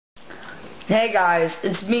Hey guys,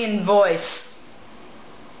 it's me and Voice.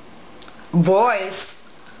 Voice?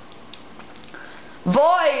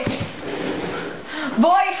 Voice!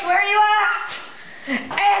 Voice, where are you at?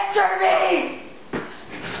 Answer me!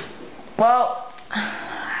 Well,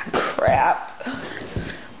 crap.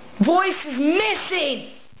 Voice is missing!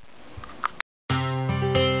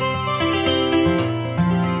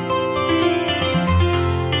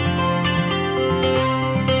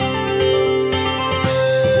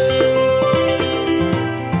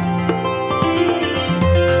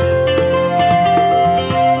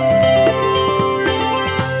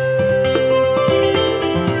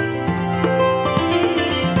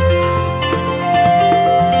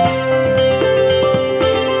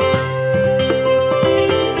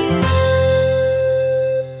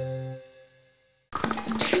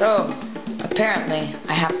 So, apparently,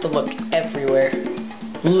 I have to look everywhere.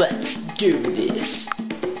 Let's do this.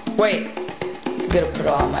 Wait, I'm gonna put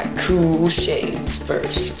on my cool shades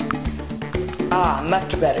first. Ah,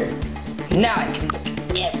 much better. Now I can look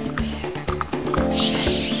everywhere.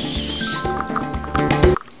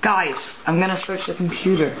 Guys, I'm gonna search the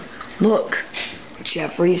computer. Look,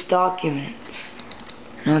 Jeffrey's documents.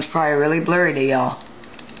 I know it's probably really blurry to y'all.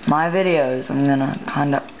 My videos, I'm gonna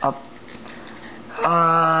kinda up.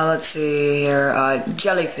 Let's see here,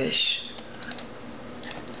 Jellyfish.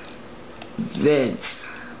 Vids.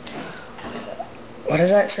 What does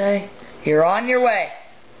that say? You're on your way.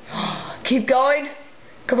 Keep going.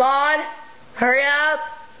 Come on. Hurry up.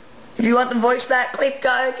 If you want the voice back, keep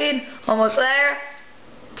clicking. Almost there.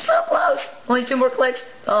 So close. Only 2 more clicks.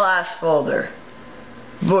 The last folder.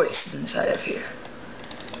 Voice is inside of here.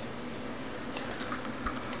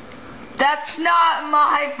 That's not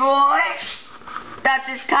my voice. That's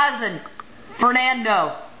his cousin,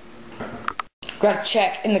 Fernando. Gotta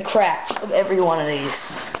check in the cracks of every one of these.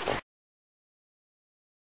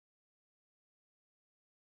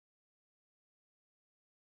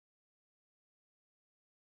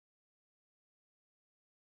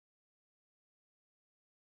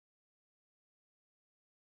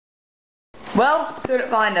 Well, couldn't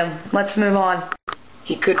find him. Let's move on.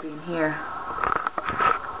 He could be in here.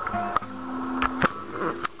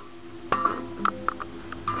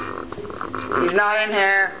 He's not in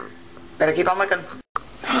here. Better keep on looking.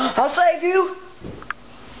 I'll save you.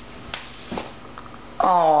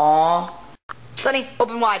 Aww. Sunny,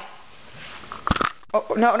 open wide. Oh,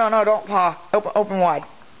 no, don't paw. Open wide.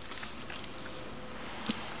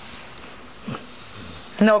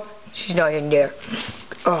 Nope, she's not in there.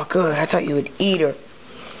 Oh, good. I thought you would eat her.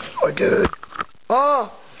 Oh, dude.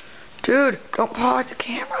 Oh, dude, don't paw at the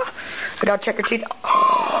camera. I gotta check her teeth.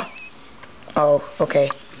 Oh, okay.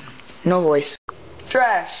 No voice.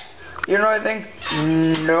 Trash. You know anything?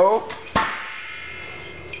 Nope.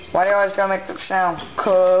 Why do you always gotta make that sound?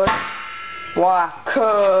 Cause. Why?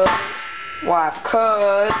 Cause. Why?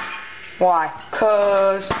 Cause. Why?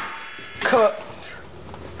 Cause.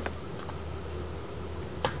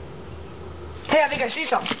 Hey, I think I see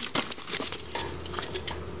something.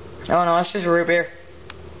 No, it's just a root beer.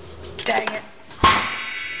 Dang it.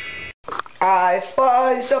 I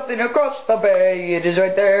spy something across the bay. It is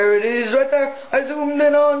right there, it is right there. I zoomed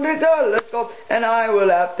in on the telescope, and I will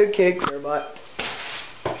have to kick your butt.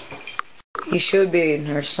 He should be in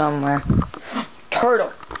here somewhere.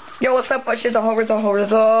 Turtle. Yo, what's up? What's just a hover.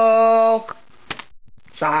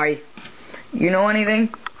 Sorry. You know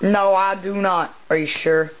anything? No, I do not. Are you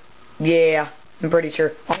sure? Yeah, I'm pretty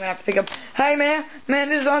sure. I'm gonna have to pick up. Hey, man,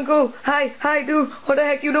 this is Uncle. Hi, dude. What the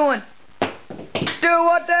heck you doing? Dude,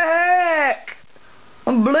 what the heck?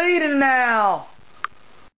 I'm bleeding now.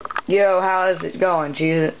 Yo, how is it going,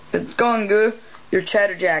 Jesus? It's going good. You're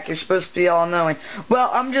Cheddar Jack. You're supposed to be all-knowing.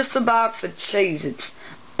 Well, I'm just a box of Cheez-Its.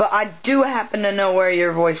 But I do happen to know where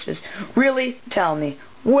your voice is. Really? Tell me.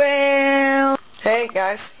 Well... Hey,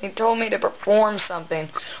 guys. He told me to perform something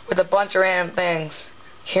with a bunch of random things.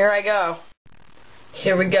 Here I go.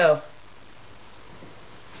 Here we go.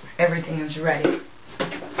 Everything is ready.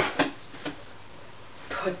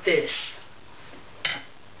 Put this.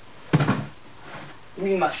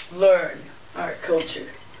 We must learn our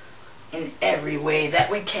culture in every way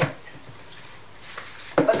that we can.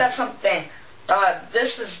 But that's something.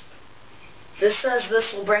 This says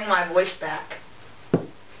this will bring my voice back.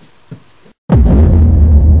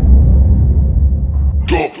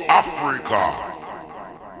 Dog Africa.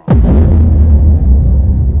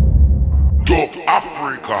 Dog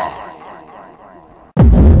Africa.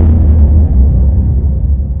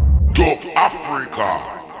 Dog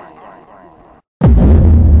Africa.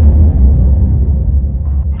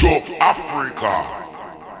 Dog Africa.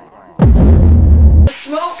 The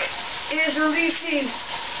smoke is releasing.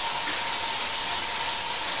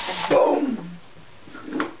 Boom!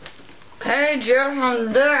 Hey Jeff,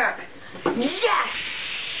 I'm back. Yes!